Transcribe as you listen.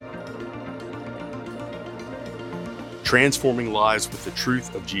transforming lives with the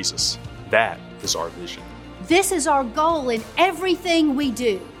truth of Jesus. That is our vision. This is our goal in everything we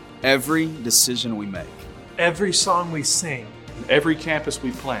do. Every decision we make. Every song we sing. Every campus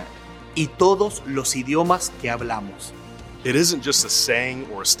we plant. Y todos los idiomas que hablamos. It isn't just a saying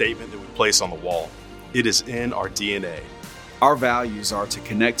or a statement that we place on the wall. It is in our DNA. Our values are to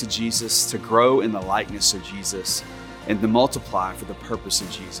connect to Jesus, to grow in the likeness of Jesus, and to multiply for the purpose of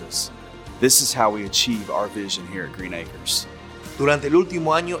Jesus. This is how we achieve our vision here at Green Acres. Durante el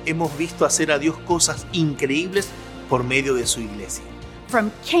último año hemos visto hacer a Dios cosas increíbles por medio de su iglesia.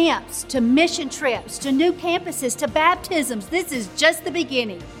 From camps to mission trips to new campuses to baptisms, this is just the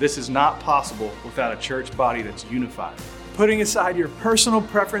beginning. This is not possible without a church body that's unified. Putting aside your personal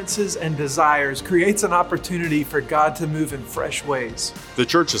preferences and desires creates an opportunity for God to move in fresh ways. The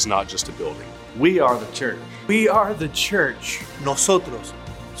church is not just a building. We are the church. We are the church. Nosotros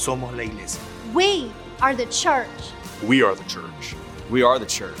somos la iglesia. We are the church. We are the church. We are the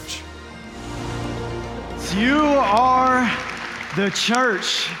church. You are the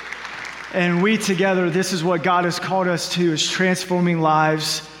church. And we together, this is what God has called us to, is transforming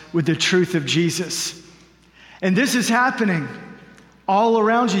lives with the truth of Jesus. And this is happening all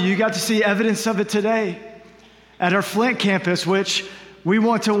around you. You got to see evidence of it today at our Flint campus, which we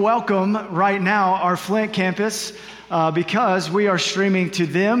want to welcome right now, our Flint campus, because we are streaming to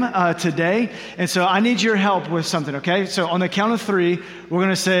them today. And so I need your help with something, okay? So on the count of 3, we're going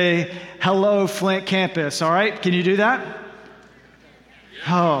to say, hello, Flint campus, all right? Can you do that?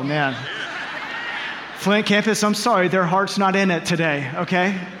 Oh, man. Flint campus, I'm sorry, their heart's not in it today,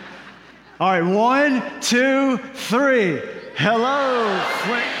 okay? All right, 1, 2, 3. Hello,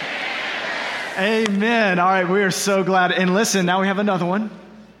 Flint. Amen. All right, we are so glad. And listen, now we have another one.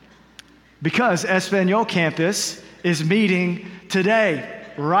 Because Espanol campus is meeting today,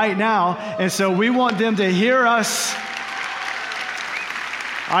 right now. And so we want them to hear us.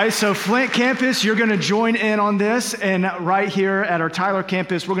 All right, so Flint campus, you're going to join in on this. And right here at our Tyler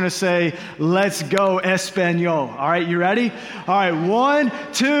campus, we're going to say, let's go Espanol. All right, you ready? All right, 1,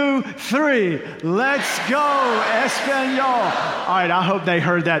 2, 3. Let's go Espanol. All right, I hope they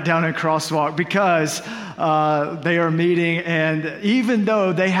heard that down in Crosswalk because they are meeting. And even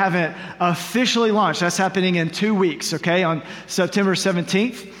though they haven't officially launched, that's happening in 2 weeks, okay, on September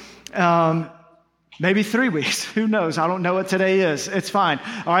 17th. Maybe 3 weeks. Who knows? I don't know what today is. It's fine.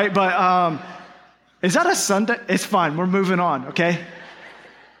 All right, but is that a Sunday? It's fine. We're moving on, okay?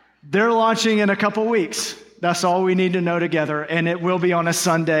 They're launching in a couple weeks. That's all we need to know together, and it will be on a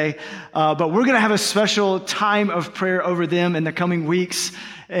Sunday. But we're going to have a special time of prayer over them in the coming weeks.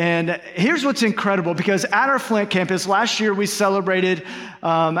 And here's what's incredible, because at our Flint campus, last year we celebrated,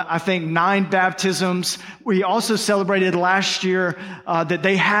 I think, 9 baptisms. We also celebrated last year that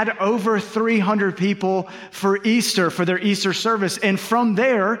they had over 300 people for Easter, for their Easter service. And from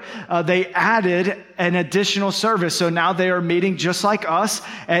there, they added an additional service. So now they are meeting just like us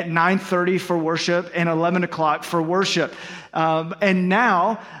at 9:30 for worship and 11 o'clock for worship. And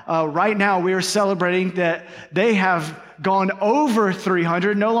now, right now, we are celebrating that they have gone over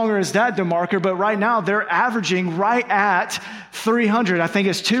 300. No longer is that the marker, but right now they're averaging right at 300. I think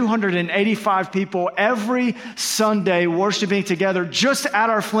it's 285 people every Sunday worshiping together just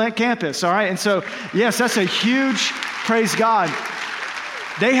at our Flint campus, all right? And so, yes, that's a huge praise God.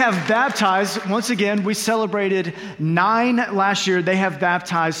 They have baptized, once again, we celebrated 9 last year. They have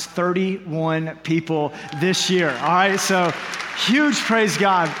baptized 31 people this year, all right? So, huge praise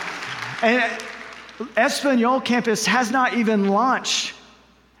God. And Espanol campus has not even launched.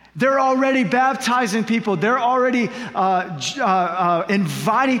 They're already baptizing people. They're already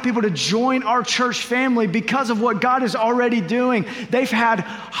inviting people to join our church family because of what God is already doing. They've had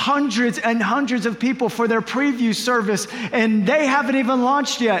hundreds and hundreds of people for their preview service, and they haven't even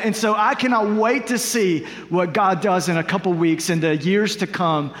launched yet. And so I cannot wait to see what God does in a couple weeks and the years to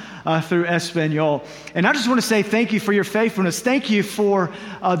come through Espanol. And I just want to say thank you for your faithfulness. Thank you for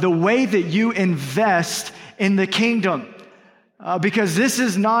the way that you invest in the kingdom. Because this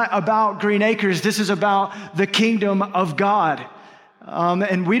is not about Green Acres. This is about the kingdom of God.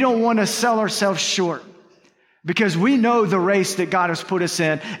 And we don't want to sell ourselves short because we know the race that God has put us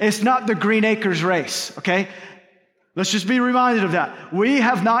in. It's not the Green Acres race, okay? Let's just be reminded of that. We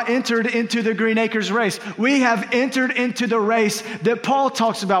have not entered into the Green Acres race. We have entered into the race that Paul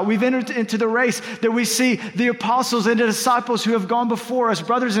talks about. We've entered into the race that we see the apostles and the disciples who have gone before us,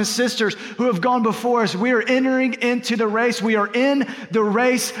 brothers and sisters who have gone before us. We are entering into the race. We are in the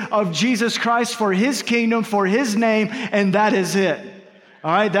race of Jesus Christ for his kingdom, for his name, and that is it.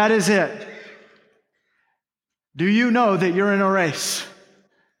 All right, that is it. Do you know that you're in a race?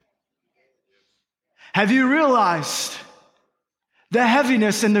 Have you realized the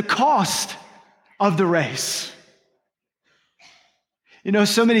heaviness and the cost of the race? You know,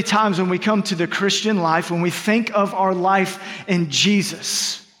 so many times when we come to the Christian life, when we think of our life in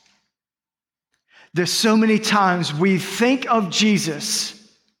Jesus, there's so many times we think of Jesus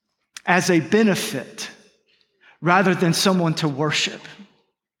as a benefit rather than someone to worship.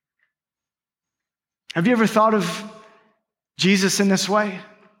 Have you ever thought of Jesus in this way?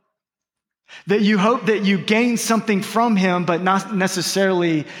 That you hope that you gain something from him, but not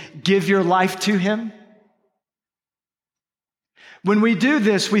necessarily give your life to him? When we do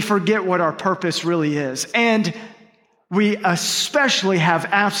this, we forget what our purpose really is. And we especially have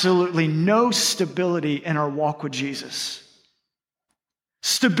absolutely no stability in our walk with Jesus.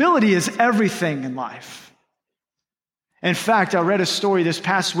 Stability is everything in life. In fact, I read a story this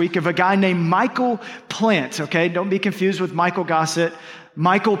past week of a guy named Michael Plant, okay? Don't be confused with Michael Gossett.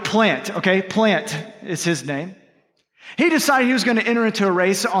 Michael Plant, okay? Plant is his name. He decided he was going to enter into a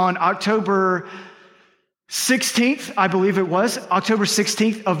race on October 16th, I believe it was, October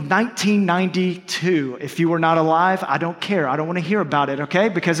 16th of 1992. If you were not alive, I don't care. I don't want to hear about it, okay?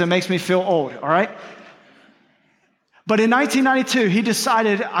 Because it makes me feel old, all right? But in 1992, he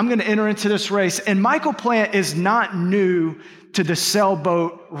decided, I'm going to enter into this race. And Michael Plant is not new to the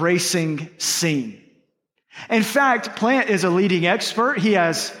sailboat racing scene. In fact, Plant is a leading expert. He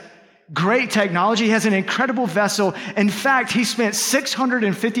has great technology. He has an incredible vessel. In fact, he spent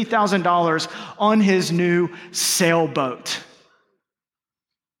 $650,000 on his new sailboat.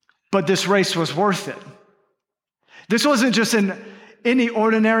 But this race was worth it. This wasn't just any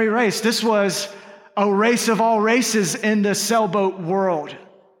ordinary race. This was a race of all races in the sailboat world.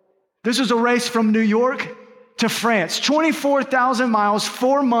 This was a race from New York to France. 24,000 miles,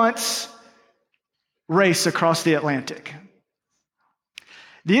 4 months race across the Atlantic.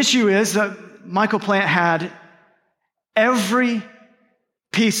 The issue is that Michael Plant had every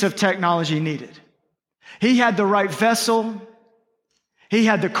piece of technology needed. He had the right vessel. He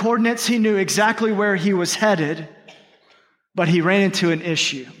had the coordinates. He knew exactly where he was headed, but he ran into an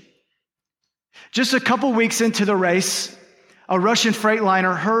issue. Just a couple weeks into the race, a Russian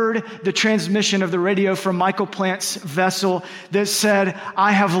freightliner heard the transmission of the radio from Michael Plant's vessel that said,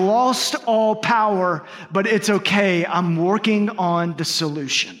 "I have lost all power, but it's okay. I'm working on the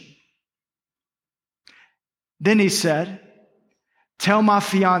solution." Then he said, "Tell my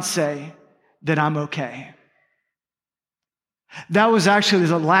fiance that I'm okay." That was actually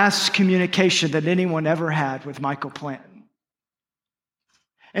the last communication that anyone ever had with Michael Plant.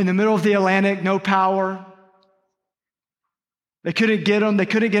 In the middle of the Atlantic, no power. They couldn't get him. They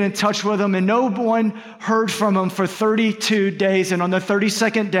couldn't get in touch with him. And no one heard from him for 32 days. And on the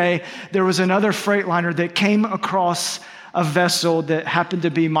 32nd day, there was another freightliner that came across a vessel that happened to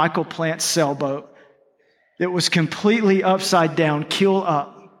be Michael Plant's sailboat. It was completely upside down, keel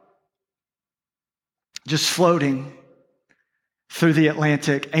up, just floating through the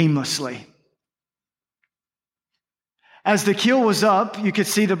Atlantic aimlessly. As the keel was up, you could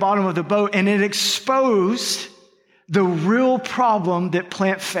see the bottom of the boat, and it exposed the real problem that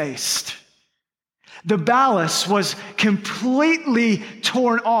Plant faced. The ballast was completely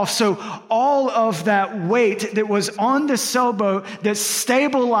torn off, so all of that weight that was on the sailboat that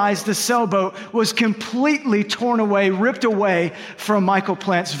stabilized the sailboat was completely torn away, ripped away from Michael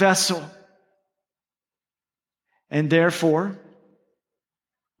Plant's vessel. And therefore,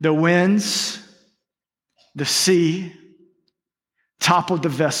 the winds, the sea, toppled the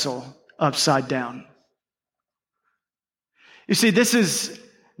vessel upside down. You see, this is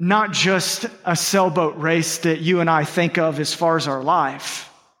not just a sailboat race that you and I think of as far as our life.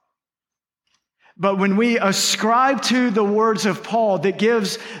 But when we ascribe to the words of Paul that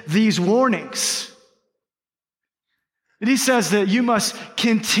gives these warnings, he says that you must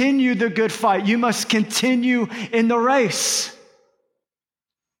continue the good fight. You must continue in the race.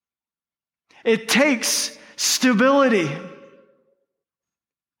 It takes stability,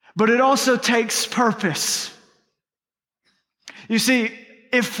 but it also takes purpose. You see,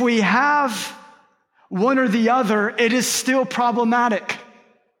 if we have one or the other, it is still problematic.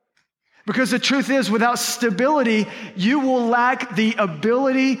 Because the truth is, without stability, you will lack the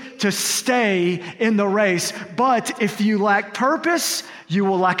ability to stay in the race. But if you lack purpose, you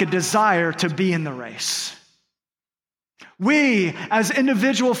will lack a desire to be in the race. We, as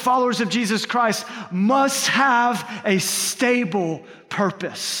individual followers of Jesus Christ, must have a stable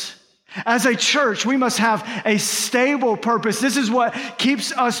purpose. As a church, we must have a stable purpose. This is what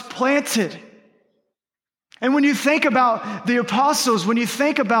keeps us planted. And when you think about the apostles, when you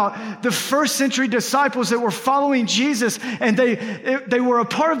think about the first century disciples that were following Jesus, and they were a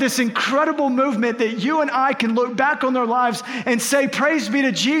part of this incredible movement that you and I can look back on their lives and say, praise be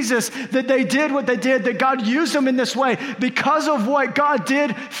to Jesus that they did what they did, that God used them in this way. Because of what God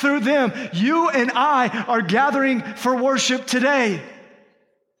did through them, you and I are gathering for worship today.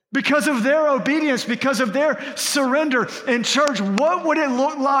 Because of their obedience, because of their surrender in church, what would it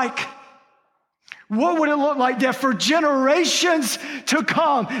look like? What would it look like that for generations to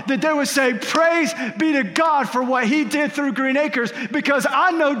come, that they would say, praise be to God for what he did through Green Acres, because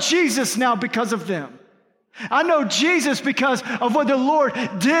I know Jesus now because of them. I know Jesus because of what the Lord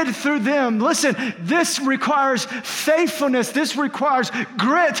did through them. Listen, this requires faithfulness. This requires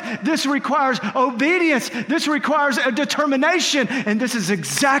grit. This requires obedience. This requires a determination. And this is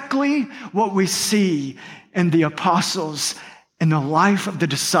exactly what we see in the apostles, in the life of the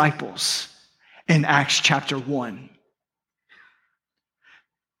disciples in Acts chapter 1.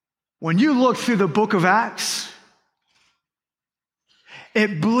 When you look through the book of Acts,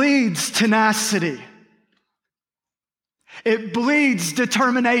 it bleeds tenacity. It bleeds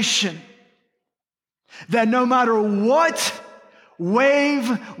determination. That no matter what wave,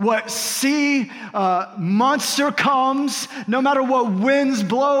 what sea monster comes, no matter what winds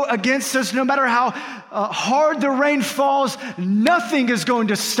blow against us, no matter how hard the rain falls, nothing is going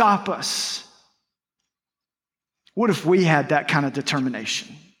to stop us. What if we had that kind of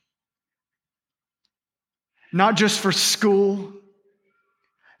determination? Not just for school,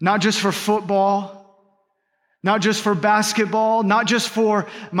 not just for football, not just for basketball, not just for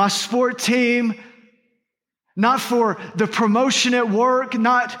my sport team, not for the promotion at work,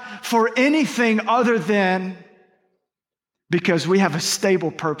 not for anything other than because we have a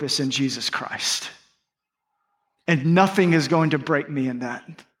stable purpose in Jesus Christ. And nothing is going to break me in that.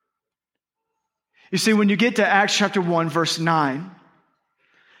 You see, when you get to Acts chapter 1, verse 9,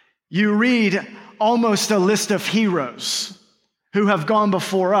 you read almost a list of heroes who have gone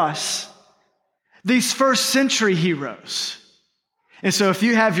before us. These first century heroes. And so if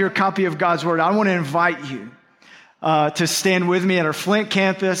you have your copy of God's Word, I want to invite you to stand with me at our Flint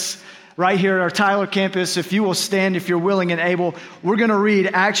campus, right here at our Tyler campus. If you will stand, if you're willing and able, we're going to read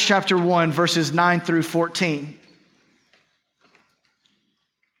Acts chapter 1, verses 9 through 14.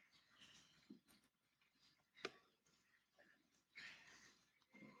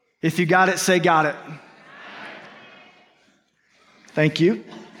 If you got it, say got it. Thank you.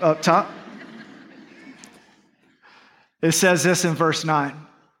 Up top. It says this in verse 9.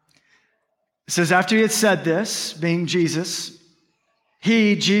 It says, after he had said this, being Jesus,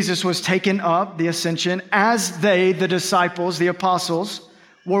 Jesus was taken up, the ascension, as they, the disciples, the apostles,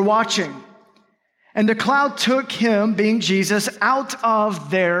 were watching. And the cloud took him, being Jesus, out of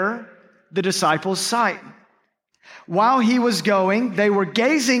the disciples' sight. While he was going, they were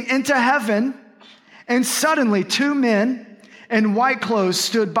gazing into heaven, and suddenly 2 men in white clothes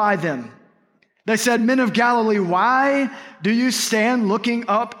stood by them. They said, men of Galilee, why do you stand looking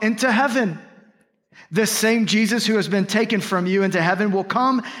up into heaven? This same Jesus who has been taken from you into heaven will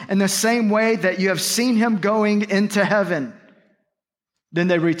come in the same way that you have seen him going into heaven. Then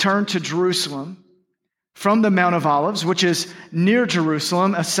they returned to Jerusalem from the Mount of Olives, which is near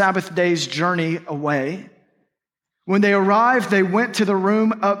Jerusalem, a Sabbath day's journey away. When they arrived, they went to the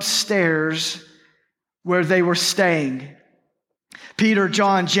room upstairs where they were staying. Peter,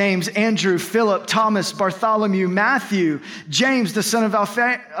 John, James, Andrew, Philip, Thomas, Bartholomew, Matthew, James, the son of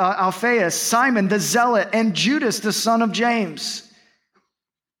Alphaeus, Simon the Zealot, and Judas, the son of James.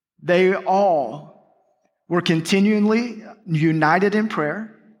 They all were continually united in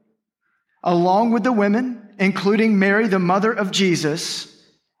prayer, along with the women, including Mary, the mother of Jesus,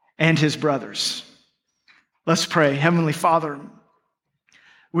 and his brothers. Let's pray. Heavenly Father,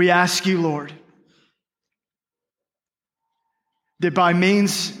 we ask you, Lord, that by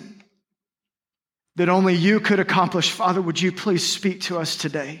means that only you could accomplish, Father, would you please speak to us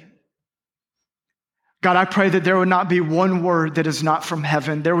today? God, I pray that there would not be one word that is not from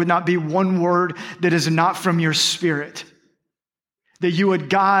heaven. There would not be one word that is not from your Spirit. That you would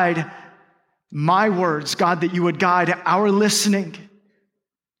guide my words, God, that you would guide our listening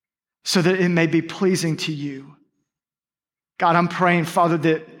so that it may be pleasing to you. God, I'm praying, Father,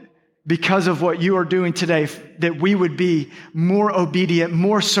 that because of what you are doing today, that we would be more obedient,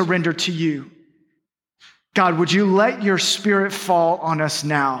 more surrendered to you. God, would you let your Spirit fall on us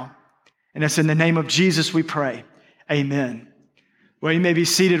now? And it's in the name of Jesus we pray. Amen. Well, you may be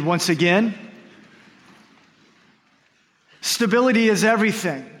seated once again. Stability is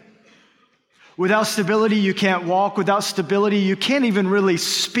everything. Without stability, you can't walk. Without stability, you can't even really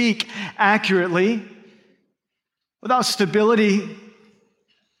speak accurately. Without stability,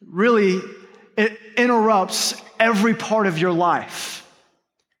 really, it interrupts every part of your life.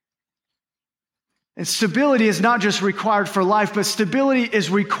 And stability is not just required for life, but stability is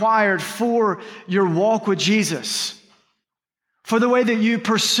required for your walk with Jesus, for the way that you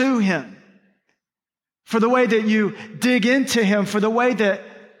pursue Him, for the way that you dig into Him, for the way that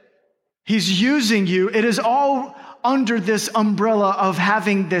He's using you. It is all under this umbrella of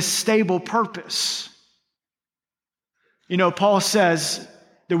having this stable purpose. You know, Paul says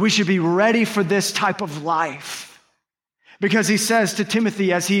that we should be ready for this type of life, because he says to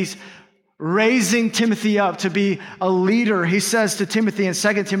Timothy, as he's raising Timothy up to be a leader, he says to Timothy in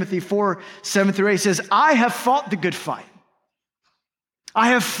 2 Timothy 4:7-8, he says, I have fought the good fight. I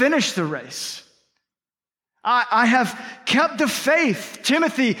have finished the race. I have kept the faith.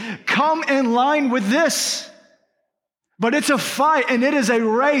 Timothy, come in line with this. But it's a fight, and it is a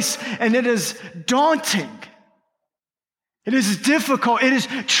race, and it is daunting. It is difficult. It is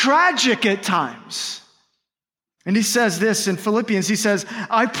tragic at times. And he says this in Philippians, he says,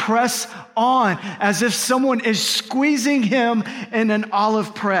 I press on as if someone is squeezing him in an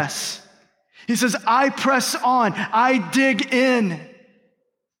olive press. He says, I press on, I dig in.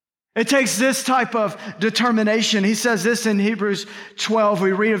 It takes this type of determination. He says this in Hebrews 12.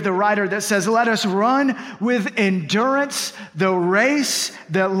 We read of the writer that says, let us run with endurance the race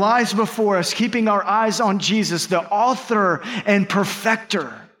that lies before us, keeping our eyes on Jesus, the author and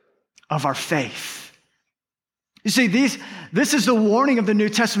perfecter of our faith. You see, this is the warning of the New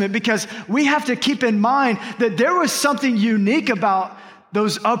Testament, because we have to keep in mind that there was something unique about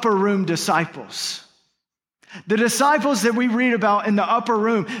those upper room disciples. The disciples that we read about in the upper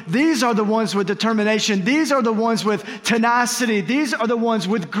room, these are the ones with determination. These are the ones with tenacity. These are the ones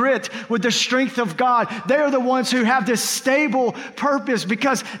with grit, with the strength of God. They are the ones who have this stable purpose,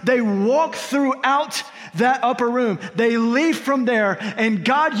 because they walk throughout that upper room. They leave from there, and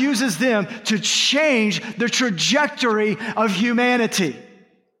God uses them to change the trajectory of humanity.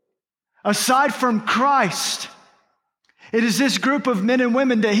 Aside from Christ, it is this group of men and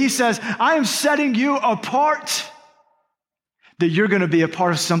women that he says, I am setting you apart, that you're going to be a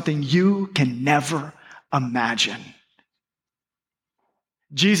part of something you can never imagine.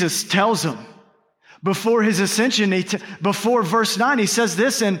 Jesus tells them before his ascension, before verse 9, he says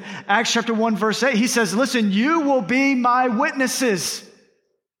this in Acts chapter 1, verse 8. He says, listen, you will be my witnesses.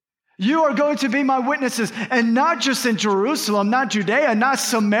 You are going to be my witnesses, and not just in Jerusalem, not Judea, not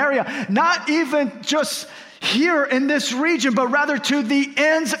Samaria, not even just here in this region, but rather to the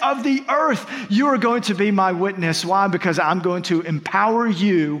ends of the earth. You are going to be my witness. Why? Because I'm going to empower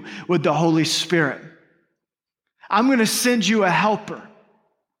you with the Holy Spirit. I'm going to send you a helper.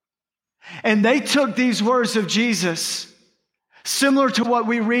 And they took these words of Jesus, similar to what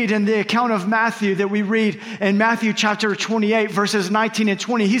we read in the account of Matthew that we read in Matthew chapter 28, verses 19 and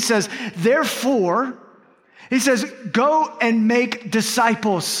 20. He says, therefore, he says, go and make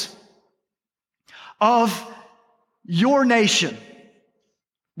disciples of your nation,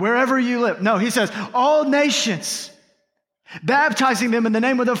 wherever you live. No, he says, all nations, baptizing them in the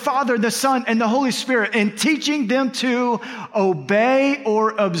name of the Father, the Son, and the Holy Spirit, and teaching them to obey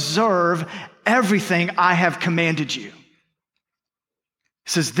or observe everything I have commanded you. He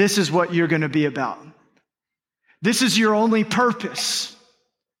says, this is what you're going to be about. This is your only purpose.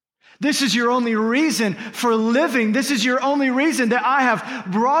 This is your only reason for living. This is your only reason that I have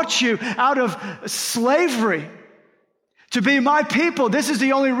brought you out of slavery to be my people. This is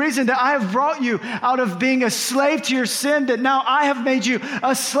the only reason that I have brought you out of being a slave to your sin, that now I have made you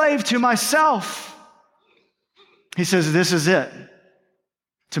a slave to myself. He says, this is it.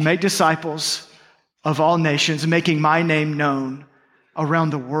 To make disciples of all nations, making my name known around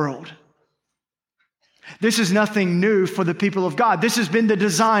the world. This is nothing new for the people of God. This has been the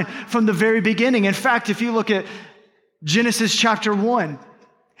design from the very beginning. In fact, if you look at Genesis chapter 1,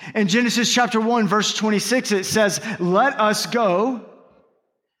 in Genesis chapter 1, verse 26, it says, let us go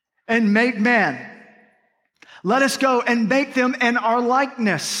and make man. Let us go and make them in our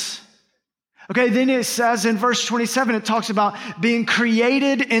likeness. Okay, then it says in verse 27, it talks about being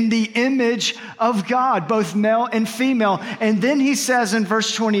created in the image of God, both male and female. And then he says in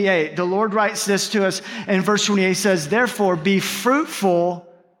verse 28, the Lord writes this to us in verse 28, he says, therefore be fruitful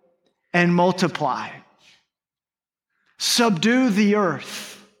and multiply. Subdue the earth.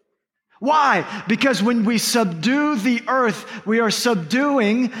 Why? Because when we subdue the earth, we are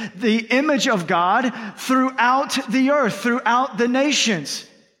subduing the image of God throughout the earth, throughout the nations.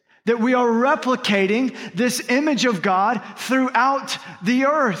 That we are replicating this image of God throughout the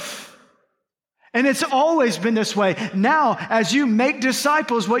earth. And it's always been this way. Now, as you make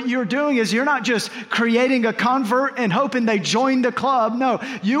disciples, what you're doing is you're not just creating a convert and hoping they join the club. No,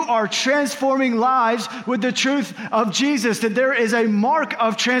 you are transforming lives with the truth of Jesus, that there is a mark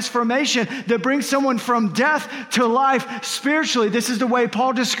of transformation that brings someone from death to life spiritually. This is the way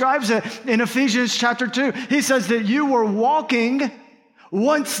Paul describes it in Ephesians chapter 2. He says that you were walking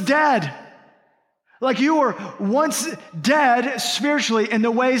once dead. Like you were once dead spiritually in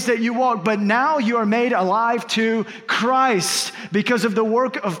the ways that you walked, but now you are made alive to Christ because of the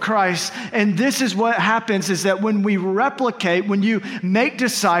work of Christ. And this is what happens, is that when we replicate, when you make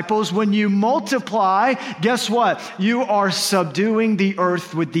disciples, when you multiply, guess what? You are subduing the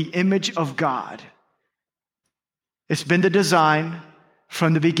earth with the image of God. It's been the design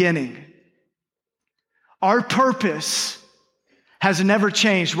from the beginning. Our purpose has never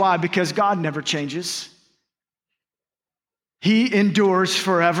changed. Why? Because God never changes. He endures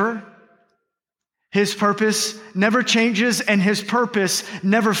forever. His purpose never changes, and his purpose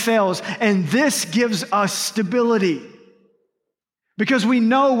never fails. And this gives us stability because we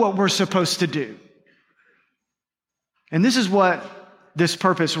know what we're supposed to do. And this is what this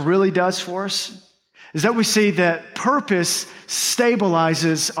purpose really does for us, is that we see that purpose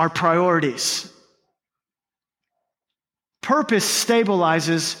stabilizes our priorities. Purpose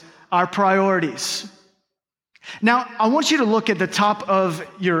stabilizes our priorities. Now, I want you to look at the top of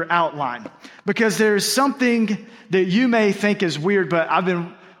your outline because there's something that you may think is weird, but I've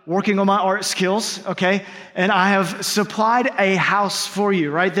been working on my art skills, okay? And I have supplied a house for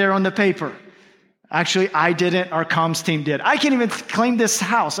you right there on the paper. Actually, I didn't, our comms team did. I can't even claim this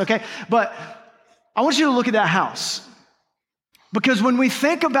house, okay? But I want you to look at that house because when we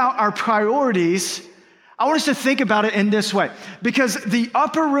think about our priorities, I want us to think about it in this way, because the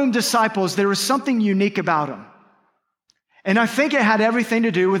upper room disciples, there was something unique about them. And I think it had everything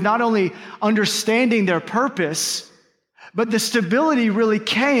to do with not only understanding their purpose, but the stability really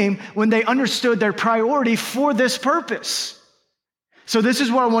came when they understood their priority for this purpose. So this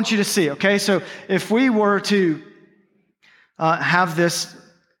is what I want you to see, okay? So if we were to have this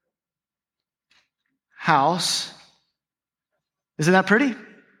house, isn't that pretty?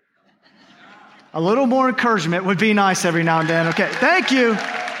 A little more encouragement would be nice every now and then. Okay, thank you.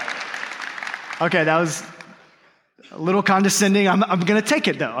 Okay, that was a little condescending. I'm going to take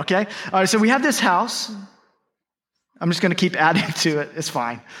it though, okay? All right, so we have this house. I'm just going to keep adding to it. It's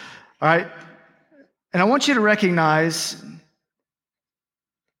fine. All right? And I want you to recognize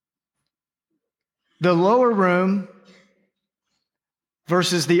the lower room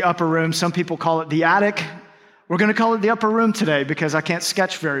versus the upper room. Some people call it the attic. We're going to call it the upper room today because I can't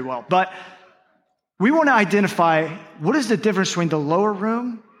sketch very well. But we want to identify what is the difference between the lower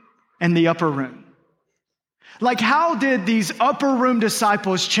room and the upper room. Like, how did these upper room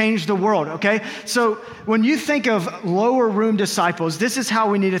disciples change the world, okay? So when you think of lower room disciples, this is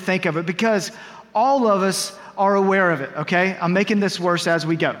how we need to think of it because all of us are aware of it, okay? I'm making this worse as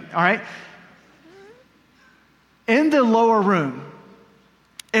we go, all right? In the lower room,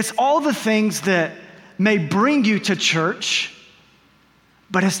 it's all the things that may bring you to church,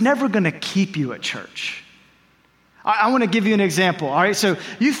 but it's never going to keep you at church. I want to give you an example, all right? So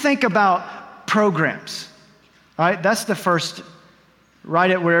you think about programs, all right? That's the first,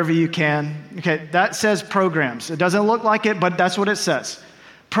 write it wherever you can. Okay, that says programs. It doesn't look like it, but that's what it says.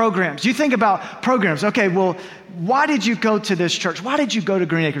 Programs. You think about programs. Okay, well, why did you go to this church? Why did you go to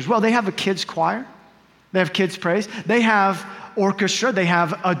Green Acres? Well, they have a kids choir. They have kids praise. They have orchestra. They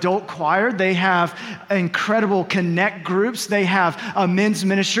have adult choir. They have incredible connect groups. They have a men's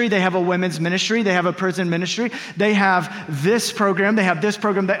ministry. They have a women's ministry. They have a prison ministry. They have this program. They have this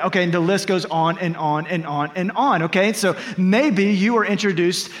program. Okay, and the list goes on and on and on and on. Okay, so maybe you were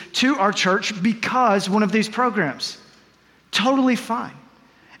introduced to our church because one of these programs. Totally fine.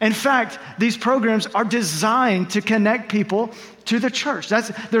 In fact, these programs are designed to connect people to the church.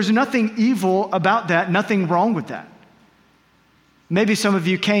 There's nothing evil about that, nothing wrong with that. Maybe some of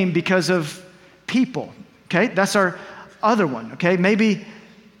you came because of people, okay? That's our other one, okay? Maybe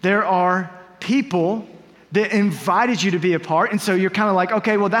there are people that invited you to be a part, and so you're kind of like,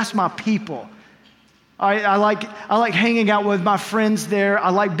 okay, well, that's my people. I like hanging out with my friends there. I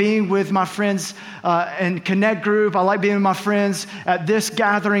like being with my friends in Connect Group. I like being with my friends at this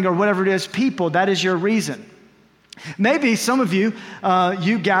gathering or whatever it is. People, that is your reason. Maybe some of you,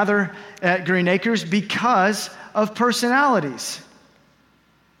 you gather at Green Acres because of personalities.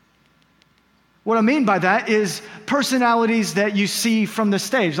 What I mean by that is personalities that you see from the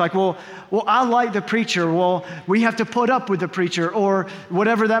stage. Like, well, I like the preacher. Well, we have to put up with the preacher or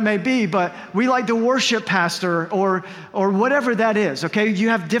whatever that may be, but we like the worship pastor or whatever that is, okay? You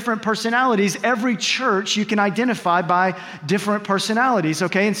have different personalities. Every church you can identify by different personalities,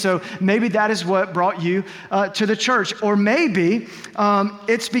 okay? And so maybe that is what brought you to the church. Or maybe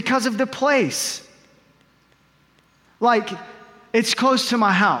it's because of the place. Like, it's close to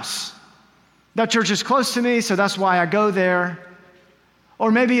my house. That church is close to me, so that's why I go there.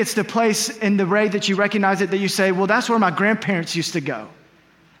 Or maybe it's the place in the way that you recognize it that you say, well, that's where my grandparents used to go.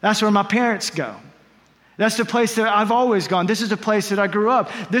 That's where my parents go. That's the place that I've always gone. This is the place that I grew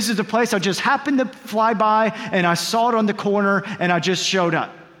up. This is the place I just happened to fly by and I saw it on the corner and I just showed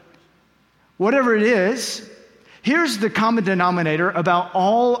up. Whatever it is, here's the common denominator about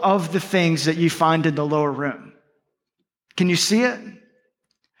all of the things that you find in the lower room. Can you see it?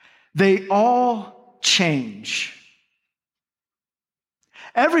 They all change.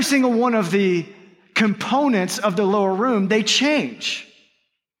 Every single one of the components of the lower room, they change.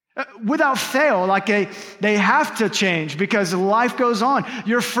 Without fail, like they have to change because life goes on.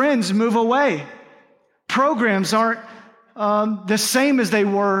 Your friends move away. Programs aren't the same as they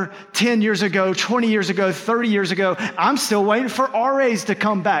were 10 years ago, 20 years ago, 30 years ago. I'm still waiting for RAs to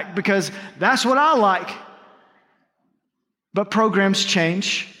come back because that's what I like. But programs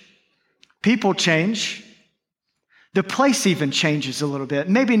change. People change. The place even changes a little bit.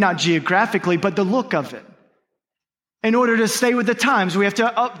 Maybe not geographically, but the look of it. In order to stay with the times, we have to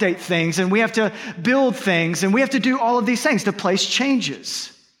update things and we have to build things and we have to do all of these things. The place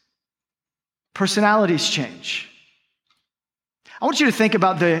changes. Personalities change. I want you to think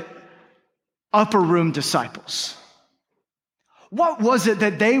about the upper room disciples. What was it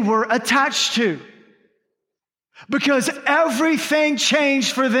that they were attached to? Because everything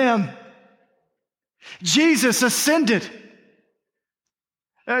changed for them. Jesus ascended.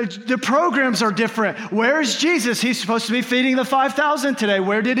 The programs are different. Where's Jesus? He's supposed to be feeding the 5,000 today.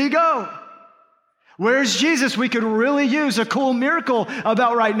 Where did he go? Where's Jesus? We could really use a cool miracle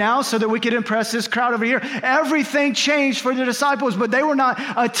about right now so that we could impress this crowd over here. Everything changed for the disciples, but they were not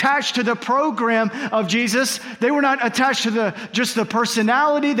attached to the program of Jesus. They were not attached to just the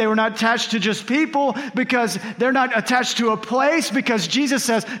personality. They were not attached to just people because they're not attached to a place because Jesus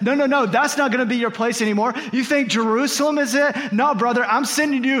says, no, that's not going to be your place anymore. You think Jerusalem is it? No, brother, I'm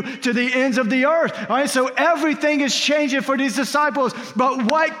sending you to the ends of the earth. All right, so everything is changing for these disciples, but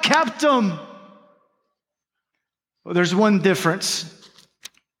what kept them? Well, there's one difference,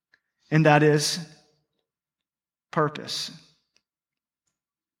 and that is purpose.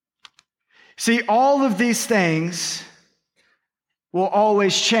 See, all of these things will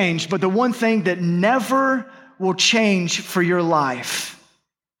always change, but the one thing that never will change for your life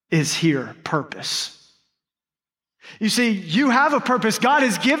is here, purpose. You see, you have a purpose. God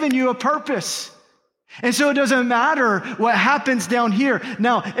has given you a purpose. And so it doesn't matter what happens down here.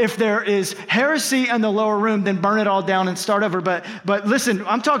 Now, if there is heresy in the lower room, then burn it all down and start over. But listen,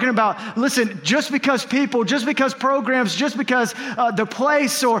 I'm talking about, just because people, just because programs, just because the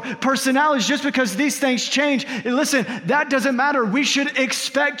place or personalities, just because these things change, listen, that doesn't matter. We should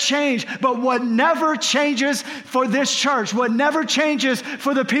expect change. But what never changes for this church, what never changes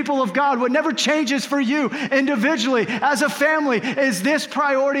for the people of God, what never changes for you individually as a family is this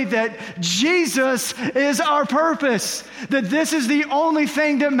priority that Jesus is our purpose, that this is the only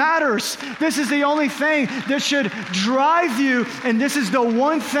thing that matters. This is the only thing that should drive you, and this is the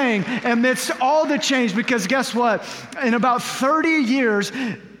one thing amidst all the change, because guess what? In about 30 years,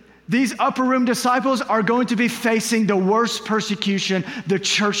 these upper room disciples are going to be facing the worst persecution the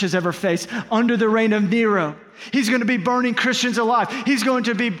church has ever faced under the reign of Nero. He's going to be burning Christians alive. He's going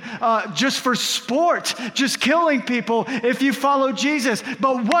to be just for sport, just killing people if you follow Jesus.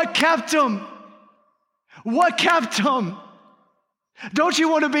 But what kept him? What kept him? Don't you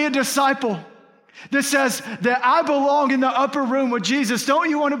want to be a disciple that says that I belong in the upper room with Jesus? Don't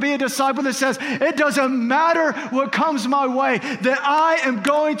you want to be a disciple that says it doesn't matter what comes my way, that I am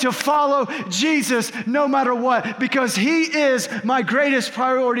going to follow Jesus no matter what, because he is my greatest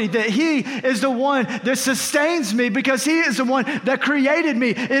priority, that he is the one that sustains me, because he is the one that created me.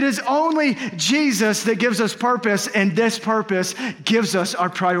 It is only Jesus that gives us purpose, and this purpose gives us our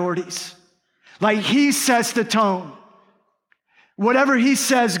priorities. Like he sets the tone. Whatever he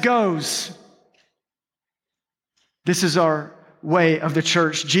says goes. This is our way of the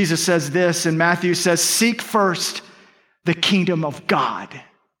church. Jesus says this, and Matthew says, seek first the kingdom of God.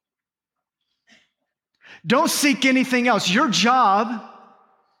 Don't seek anything else. Your job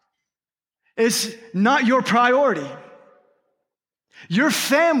is not your priority. Your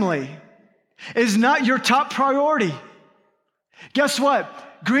family is not your top priority. Guess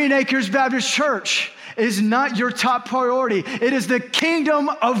what? Green Acres Baptist Church is not your top priority. It is the kingdom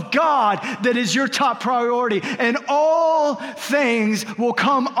of God that is your top priority. And all things will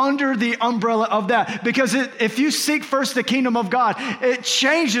come under the umbrella of that. Because if you seek first the kingdom of God, it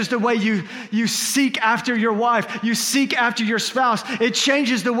changes the way you seek after your wife. You seek after your spouse. It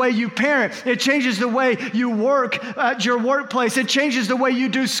changes the way you parent. It changes the way you work at your workplace. It changes the way you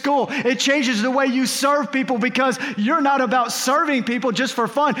do school. It changes the way you serve people, because you're not about serving people just for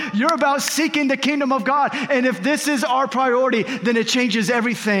fun. You're about seeking the kingdom of God. And if this is our priority, then it changes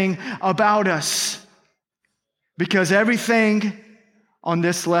everything about us. Because everything on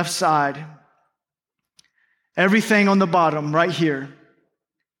this left side, everything on the bottom right here,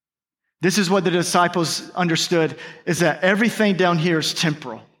 this is what the disciples understood, is that everything down here is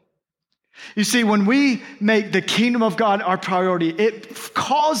temporal. You see, when we make the kingdom of God our priority, it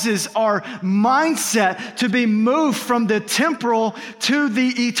causes our mindset to be moved from the temporal to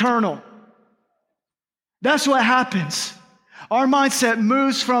the eternal. That's what happens. Our mindset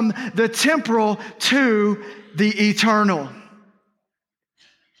moves from the temporal to the eternal.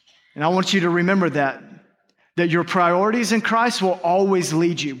 And I want you to remember that your priorities in Christ will always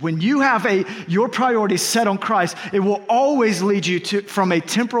lead you. When you have your priorities set on Christ, it will always lead you from a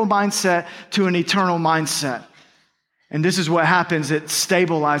temporal mindset to an eternal mindset. And this is what happens. It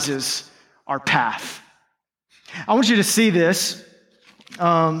stabilizes our path. I want you to see this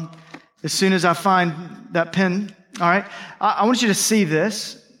as soon as I find that pen. All right. I want you to see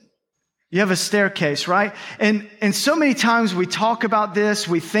this. You have a staircase, right? And so many times we talk about this,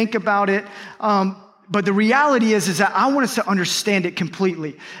 we think about it, but the reality is that I want us to understand it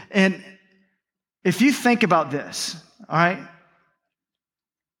completely. And if you think about this, all right,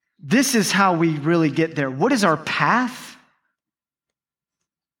 this is how we really get there. What is our path?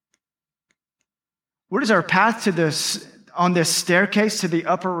 What is our path to this, on this staircase to the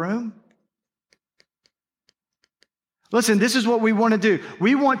upper room? Listen, this is what we want to do.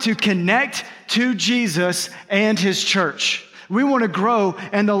 We want to connect to Jesus and his church. We want to grow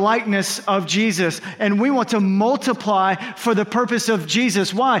in the likeness of Jesus, and we want to multiply for the purpose of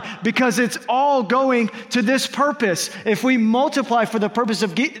Jesus. Why? Because it's all going to this purpose. If we multiply for the purpose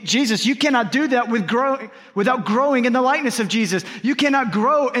of Jesus, you cannot do that without growing in the likeness of Jesus. You cannot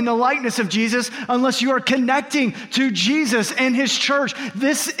grow in the likeness of Jesus unless you are connecting to Jesus and his church.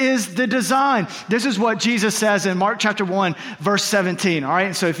 This is the design. This is what Jesus says in Mark chapter 1, verse 17. All right.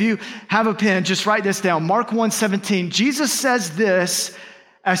 And so if you have a pen, just write this down. Mark 1:17. Jesus says this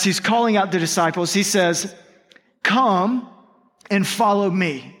as he's calling out the disciples. He says, "Come and follow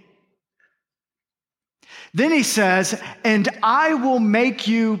me." Then he says, "And I will make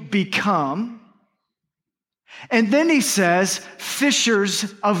you become." And then he says,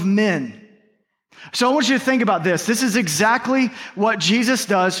 "fishers of men." So I want you to think about this. This is exactly what Jesus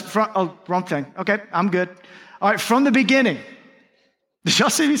does wrong thing. Okay, I'm good. All right, from the beginning. Did y'all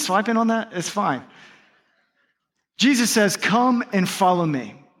see me swiping on that? It's fine. Jesus says, "Come and follow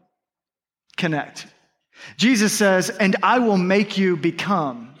me." Connect. Jesus says, "And I will make you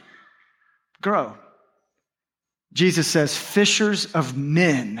become." Grow. Jesus says, "Fishers of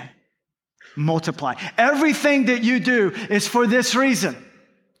men." Multiply. Everything that you do is for this reason.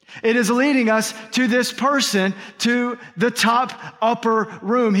 It is leading us to this person, to the top upper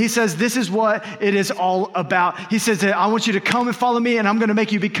room. He says, this is what it is all about. He says, I want you to come and follow me, and I'm going to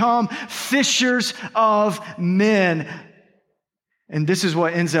make you become fishers of men. And this is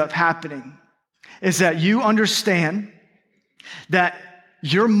what ends up happening, is that you understand that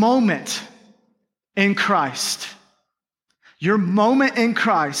your moment in Christ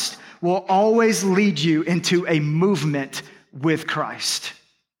will always lead you into a movement with Christ.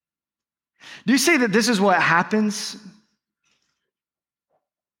 Do you see that this is what happens?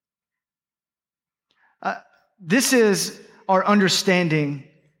 This is our understanding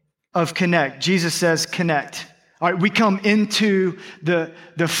of connect. Jesus says connect. All right, we come into the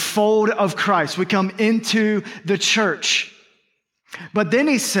fold of Christ. We come into the church. But then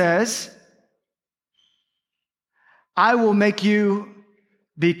he says, "I will make you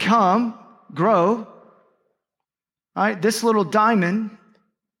become," grow. All right, this little diamond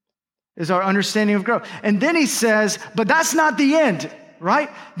is our understanding of growth. And then he says, but that's not the end, right?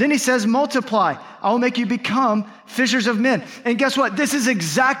 Then he says, multiply. I will make you become fishers of men. And guess what? This is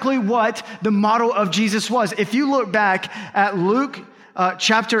exactly what the model of Jesus was. If you look back at Luke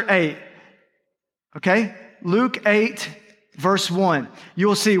chapter 8, okay? Luke 8, verse 1, you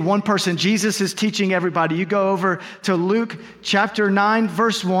will see one person. Jesus is teaching everybody. You go over to Luke chapter 9,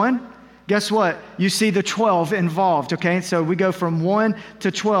 verse 1. guess what? You see the 12 involved, okay? So we go from 1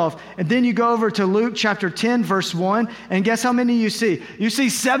 to 12. And then you go over to Luke chapter 10, verse 1, and guess how many you see? You see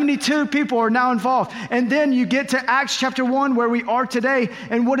 72 people are now involved. And then you get to Acts chapter 1, where we are today,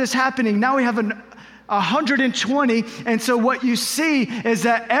 and what is happening? Now we have 120, and so what you see is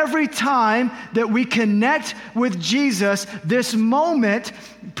that every time that we connect with Jesus, this moment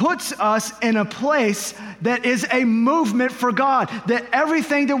puts us in a place that is a movement for God, that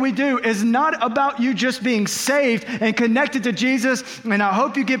everything that we do is not about you just being saved and connected to Jesus, and I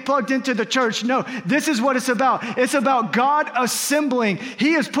hope you get plugged into the church. No, this is what it's about. It's about God assembling.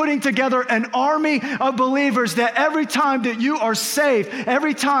 He is putting together an army of believers that every time that you are saved,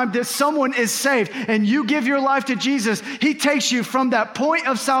 every time that someone is saved, and you give your life to Jesus, He takes you from that point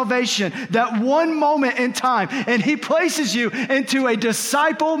of salvation, that one moment in time, and He places you into a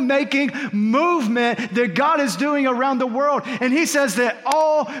disciple-making movement that God is doing around the world. And He says that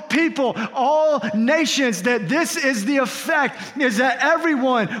all people, all nations, that this is the effect, is that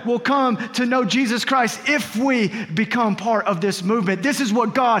everyone will come to know Jesus Christ if we become part of this movement. This is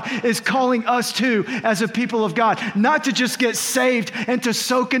what God is calling us to as a people of God, not to just get saved and to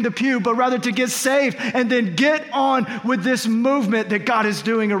soak in the pew, but rather to get saved and then get on with this movement that God is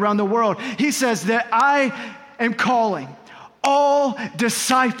doing around the world. He says that I am calling all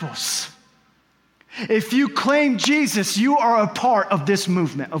disciples. If you claim Jesus, you are a part of this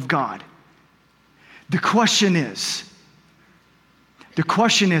movement of God. The question is,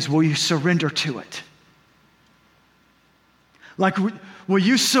 will you surrender to it? Like, will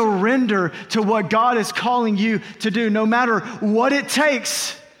you surrender to what God is calling you to do, no matter what it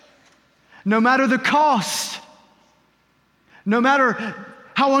takes, no matter the cost, no matter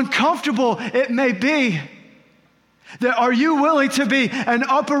how uncomfortable it may be? That are you willing to be an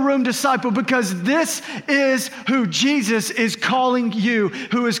upper room disciple? Because this is who Jesus is calling you,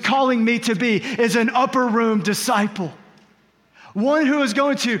 who is calling me to be, is an upper room disciple. One who is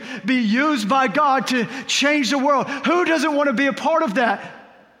going to be used by God to change the world. Who doesn't want to be a part of that?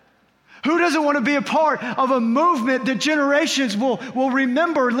 Who doesn't want to be a part of a movement that generations will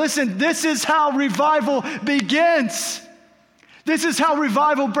remember? Listen, this is how revival begins. This is how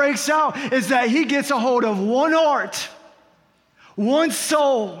revival breaks out, is that He gets a hold of one heart, one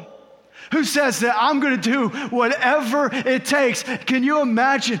soul, who says that I'm going to do whatever it takes. Can you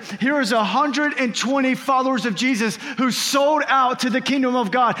imagine? Here is 120 followers of Jesus who sold out to the kingdom of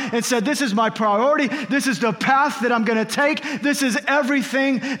God and said, this is my priority. This is the path that I'm going to take. This is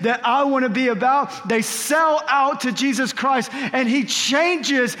everything that I want to be about. They sell out to Jesus Christ, and He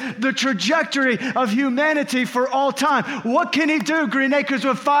changes the trajectory of humanity for all time. What can He do, Green Acres,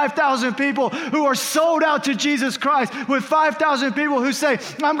 with 5,000 people who are sold out to Jesus Christ, with 5,000 people who say,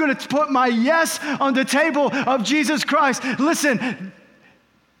 I'm going to put my yes on the table of Jesus Christ? Listen,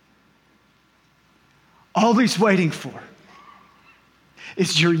 all He's waiting for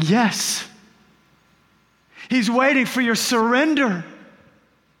is your yes. He's waiting for your surrender.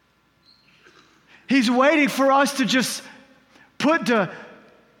 He's waiting for us to just put the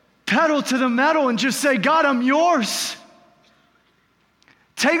pedal to the metal and just say, God, I'm yours.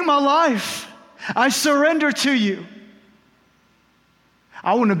 Take my life. I surrender to you.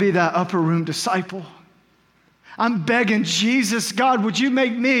 I want to be that upper room disciple. I'm begging Jesus, God, would you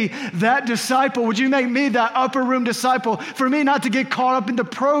make me that disciple? Would you make me that upper room disciple? For me not to get caught up in the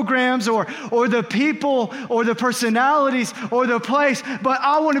programs or the people or the personalities or the place, but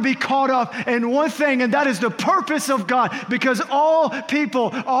I want to be caught up in one thing, and that is the purpose of God. Because all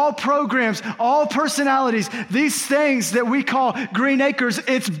people, all programs, all personalities, these things that we call Green Acres,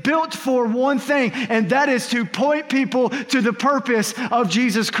 it's built for one thing, and that is to point people to the purpose of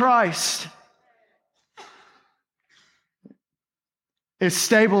Jesus Christ. It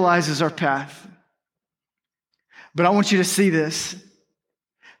stabilizes our path. But I want you to see this.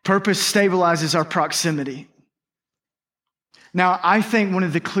 Purpose stabilizes our proximity. Now, I think one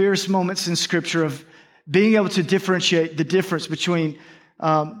of the clearest moments in Scripture of being able to differentiate the difference between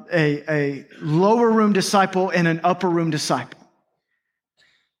a lower room disciple and an upper room disciple.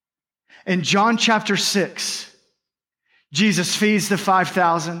 In John chapter 6, Jesus feeds the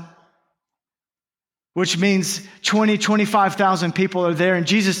 5,000. Which means 25,000 people are there, and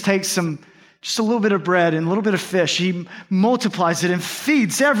Jesus takes just a little bit of bread and a little bit of fish. He multiplies it and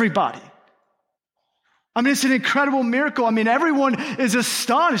feeds everybody. I mean, it's an incredible miracle. I mean, everyone is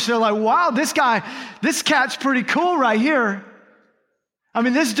astonished. They're like, wow, this cat's pretty cool right here. I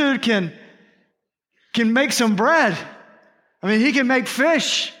mean, this dude can make some bread. I mean, he can make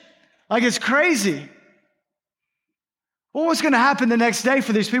fish. Like, it's crazy. Well, what's going to happen the next day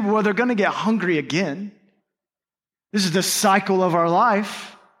for these people? Well, they're going to get hungry again. This is the cycle of our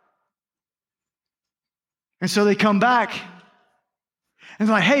life. And so they come back. And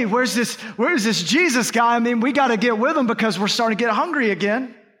they're like, hey, where's this Jesus guy? I mean, we got to get with him because we're starting to get hungry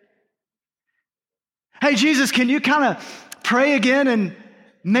again. Hey, Jesus, can you kind of pray again and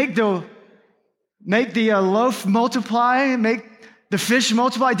make the loaf multiply, make the fish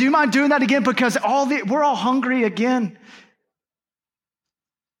multiply? Do you mind doing that again? Because we're all hungry again.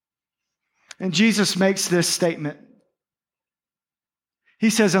 And Jesus makes this statement.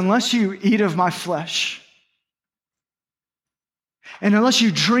 He says, unless you eat of my flesh, and unless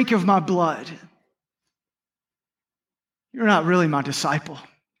you drink of my blood, you're not really my disciple.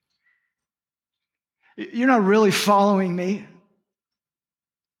 You're not really following me.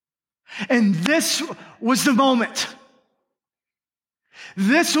 And this was the moment.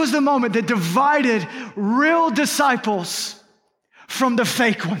 This was the moment that divided real disciples from the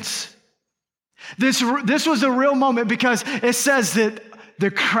fake ones. This was a real moment because it says that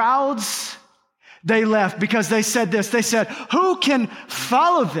the crowds, they left because they said this. They said, who can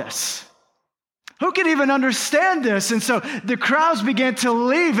follow this? Who can even understand this? And so the crowds began to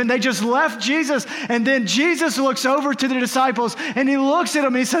leave and they just left Jesus. And then Jesus looks over to the disciples and he looks at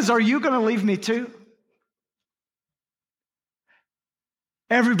them and he says, are you going to leave me too?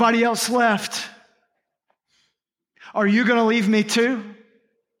 Everybody else left. Are you going to leave me too?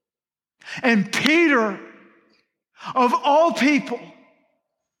 And Peter, of all people,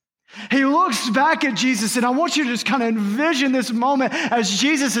 he looks back at Jesus, and I want you to just kind of envision this moment as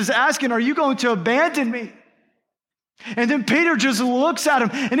Jesus is asking, are you going to abandon me? And then Peter just looks at him,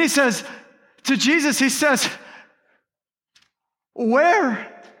 and he says to Jesus, he says, where?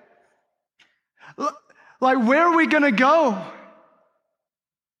 Like, where are we going to go?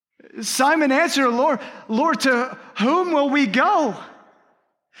 Simon answered, Lord, to whom will we go?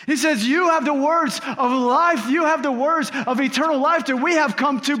 He says, you have the words of life. You have the words of eternal life that we have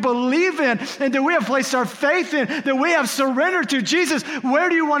come to believe in and that we have placed our faith in, that we have surrendered to. Jesus, where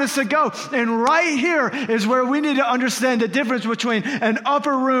do you want us to go? And right here is where we need to understand the difference between an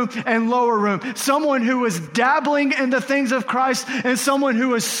upper room and lower room. Someone who is dabbling in the things of Christ and someone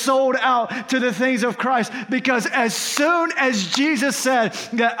who is sold out to the things of Christ. Because as soon as Jesus said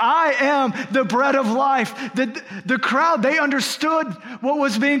that I am the bread of life, the crowd, they understood what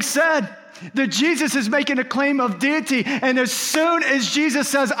was being said, that Jesus is making a claim of deity. And as soon as Jesus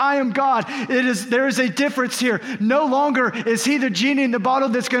says, I am God, there is a difference here. No longer is he the genie in the bottle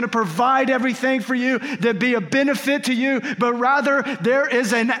that's going to provide everything for you, that be a benefit to you, but rather there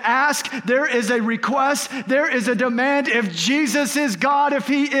is an ask, there is a request, there is a demand. If Jesus is God, if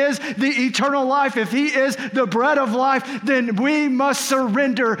he is the eternal life, if he is the bread of life, then we must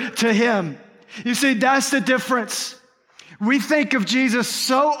surrender to him. You see, that's the difference. We think of Jesus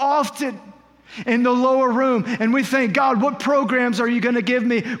so often in the lower room, and we think, God, what programs are you going to give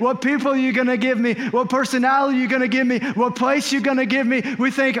me? What people are you going to give me? What personality are you going to give me? What place are you going to give me?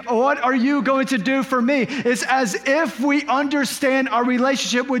 We think, what are you going to do for me? It's as if we understand our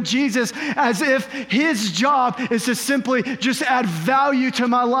relationship with Jesus as if his job is to simply just add value to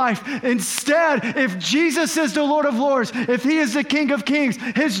my life. Instead, if Jesus is the Lord of Lords, if he is the King of Kings,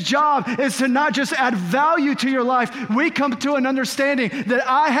 his job is to not just add value to your life. We come to an understanding that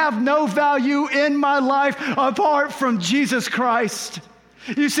I have no value in my life apart from Jesus Christ.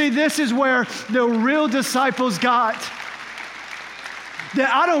 You see, this is where the real disciples got.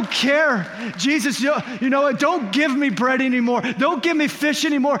 That I don't care, Jesus, you know what? Don't give me bread anymore. Don't give me fish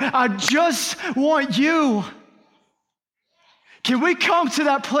anymore. I just want you. Can we come to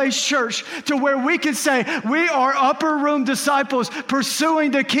that place, church, to where we can say we are upper room disciples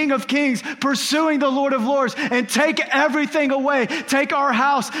pursuing the King of Kings, pursuing the Lord of Lords, and take everything away. Take our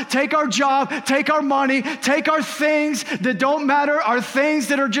house, take our job, take our money, take our things that don't matter, our things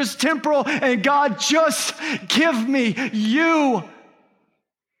that are just temporal, and God, just give me you.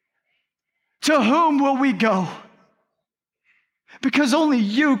 To whom will we go? Because only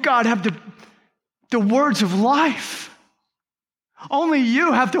you, God, have the words of life. Only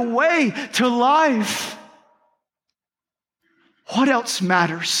you have the way to life. What else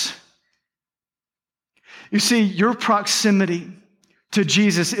matters? You see, your proximity to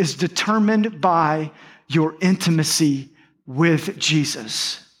Jesus is determined by your intimacy with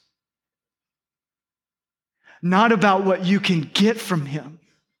Jesus. Not about what you can get from him,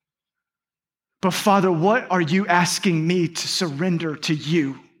 but Father, what are you asking me to surrender to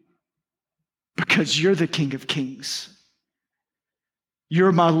you? Because you're the King of Kings.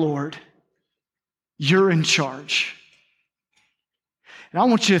 You're my Lord. You're in charge. And I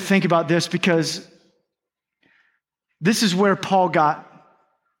want you to think about this because this is where Paul got.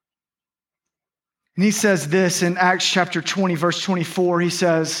 And he says this in Acts chapter 20, verse 24. He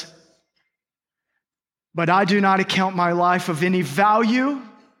says, But I do not account my life of any value,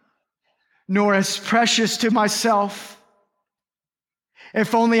 nor as precious to myself,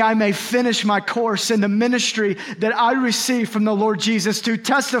 if only I may finish my course in the ministry that I received from the Lord Jesus to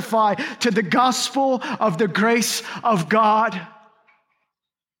testify to the gospel of the grace of God.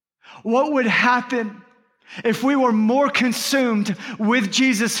 What would happen if we were more consumed with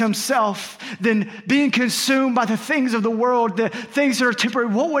Jesus himself than being consumed by the things of the world, the things that are temporary?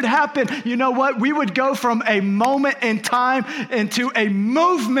 What would happen? You know what? We would go from a moment in time into a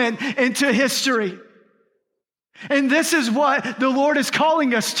movement into history. And this is what the Lord is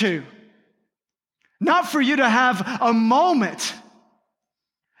calling us to. Not for you to have a moment,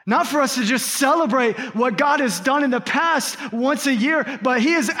 not for us to just celebrate what God has done in the past once a year, but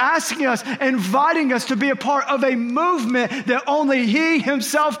he is asking us, inviting us to be a part of a movement that only he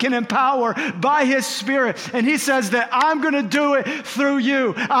himself can empower by his Spirit. And he says that I'm going to do it through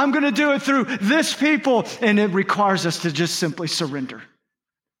you. I'm going to do it through this people. And it requires us to just simply surrender.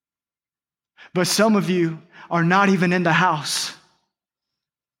 But some of you are not even in the house.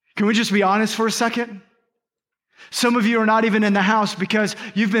 Can we just be honest for a second? Some of you are not even in the house because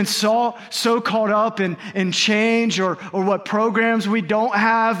you've been so caught up in change or what programs we don't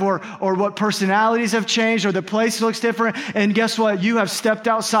have or what personalities have changed or the place looks different. And guess what? You have stepped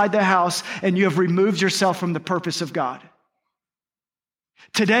outside the house and you have removed yourself from the purpose of God.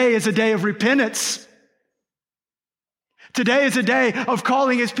 Today is a day of repentance. Today is a day of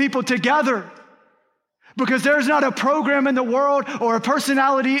calling his people together. Because there's not a program in the world or a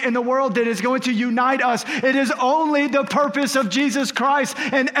personality in the world that is going to unite us. It is only the purpose of Jesus Christ,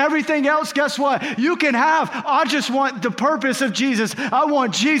 and everything else, guess what? You can have. I just want the purpose of Jesus. I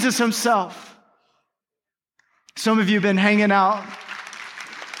want Jesus himself. Some of you have been hanging out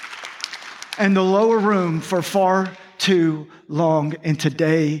in the lower room for far too long, and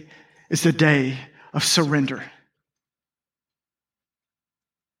today is the day of surrender.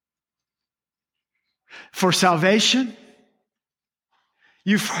 For salvation,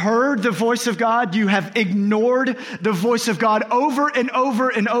 you've heard the voice of God. You have ignored the voice of God over and over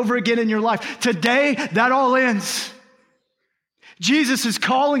and over again in your life. Today, that all ends. Jesus is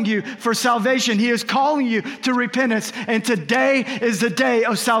calling you for salvation. He is calling you to repentance. And today is the day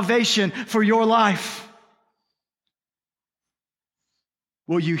of salvation for your life.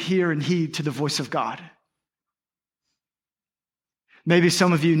 Will you hear and heed to the voice of God? Maybe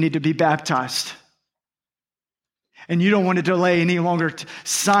some of you need to be baptized. And you don't want to delay any longer.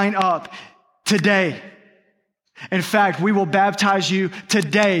 Sign up today. In fact, we will baptize you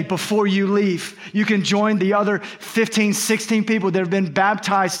today before you leave. You can join the other 15, 16 people that have been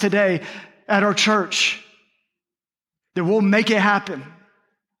baptized today at our church. That will make it happen.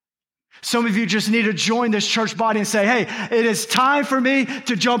 Some of you just need to join this church body and say, hey, it is time for me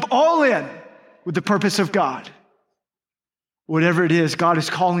to jump all in with the purpose of God. Whatever it is, God is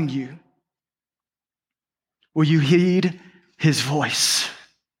calling you. Will you heed his voice?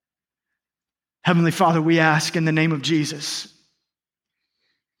 Heavenly Father, we ask in the name of Jesus.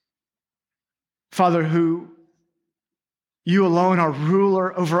 Father, who you alone are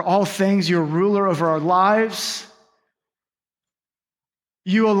ruler over all things. You're ruler over our lives.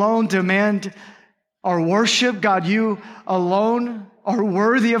 You alone demand our worship. God, you alone are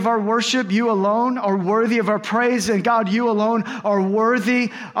worthy of our worship. You alone are worthy of our praise. And God, you alone are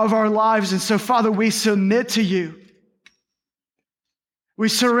worthy of our lives. And so, Father, we submit to you. We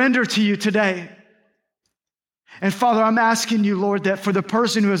surrender to you today. And Father, I'm asking you, Lord, that for the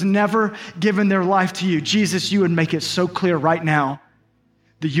person who has never given their life to you, Jesus, you would make it so clear right now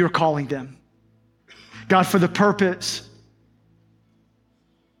that you're calling them. God, for the purpose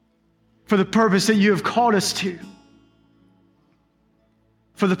that you have called us to.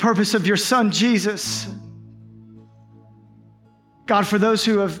 For the purpose of your Son, Jesus. God, for those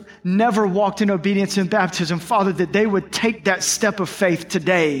who have never walked in obedience in baptism, Father, that they would take that step of faith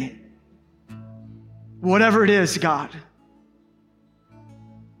today. Whatever it is, God.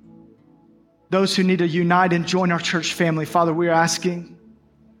 Those who need to unite and join our church family, Father, we are asking,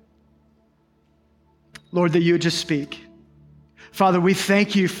 Lord, that you would just speak. Father, we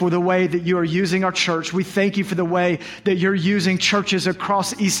thank you for the way that you are using our church. We thank you for the way that you're using churches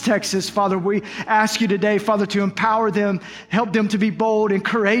across East Texas. Father, we ask you today, Father, to empower them, help them to be bold and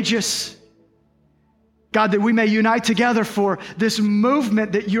courageous. God, that we may unite together for this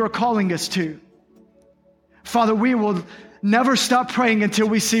movement that you are calling us to. Father, we will never stop praying until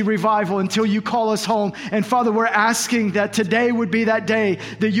we see revival, until you call us home. And Father, we're asking that today would be that day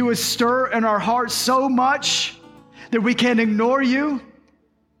that you would stir in our hearts so much that we can't ignore you.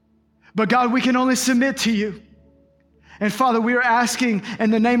 But God, we can only submit to you. And Father, we are asking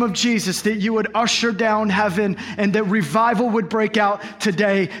in the name of Jesus that you would usher down heaven and that revival would break out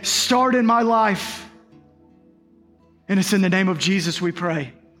today. Start in my life. And it's in the name of Jesus we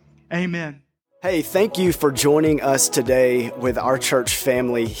pray. Amen. Hey, thank you for joining us today with our church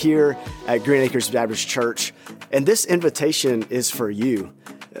family here at Green Acres Baptist Church. And this invitation is for you.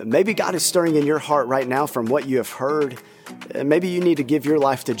 Maybe God is stirring in your heart right now from what you have heard. Maybe you need to give your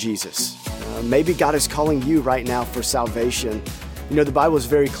life to Jesus. Maybe God is calling you right now for salvation. You know, the Bible is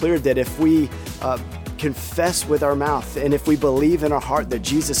very clear that if we confess with our mouth and if we believe in our heart that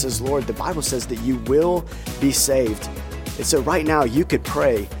Jesus is Lord, the Bible says that you will be saved. And so right now you could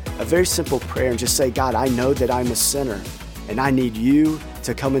pray a very simple prayer and just say, God, I know that I'm a sinner and I need you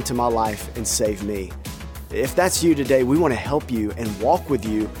to come into my life and save me. If that's you today, we want to help you and walk with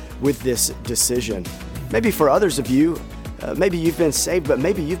you with this decision. Maybe for others of you, maybe you've been saved, but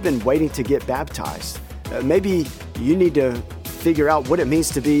maybe you've been waiting to get baptized. Maybe you need to figure out what it means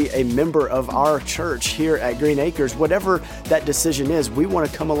to be a member of our church here at Green Acres. Whatever that decision is, we want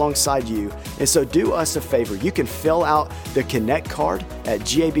to come alongside you. And so do us a favor. You can fill out the Connect card at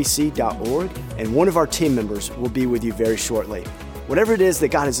gabc.org, and one of our team members will be with you very shortly. Whatever it is that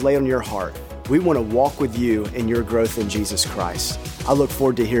God has laid on your heart, we want to walk with you in your growth in Jesus Christ. I look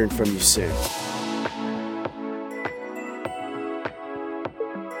forward to hearing from you soon.